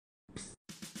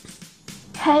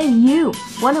Hey you!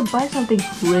 Wanna buy something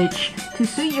rich to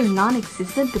suit your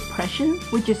non-existent depression,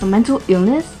 which is a mental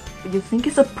illness, but you think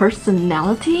it's a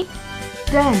personality?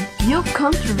 Then you've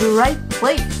come to the right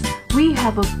place. We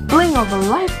have a bling of a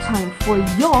lifetime for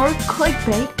your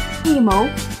clickbait, emo,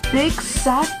 big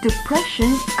sad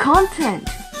depression content.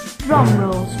 Drum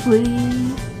rolls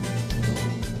please.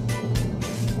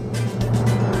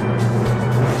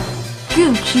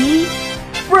 Gucci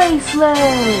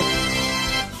Bracelets!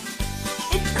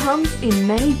 It comes in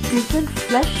many different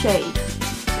flesh shades.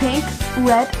 Pink,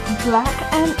 red, black,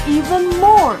 and even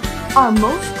more. Our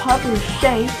most popular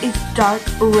shade is dark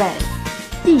red.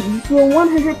 These will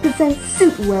 100%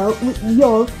 suit well with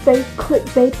your fake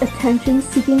clickbait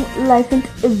attention-seeking life-and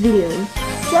videos.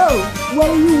 So, what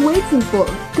are you waiting for?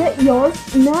 Get yours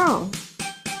now!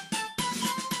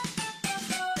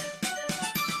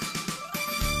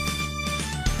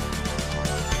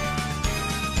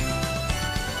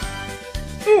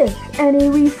 If any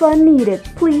refund needed,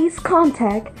 please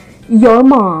contact your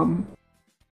mom.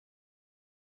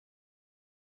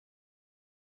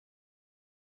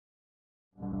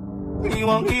 遗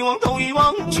忘，遗忘，都遗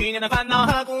忘，去年的烦恼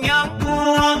和姑娘。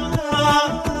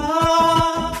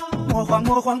魔幻，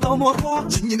魔幻，都魔幻，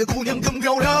今年的姑娘更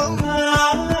漂亮。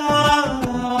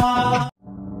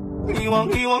遗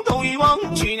忘，遗忘，都遗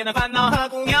忘，去年的烦恼和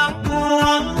姑娘。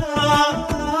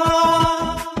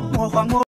魔幻，魔。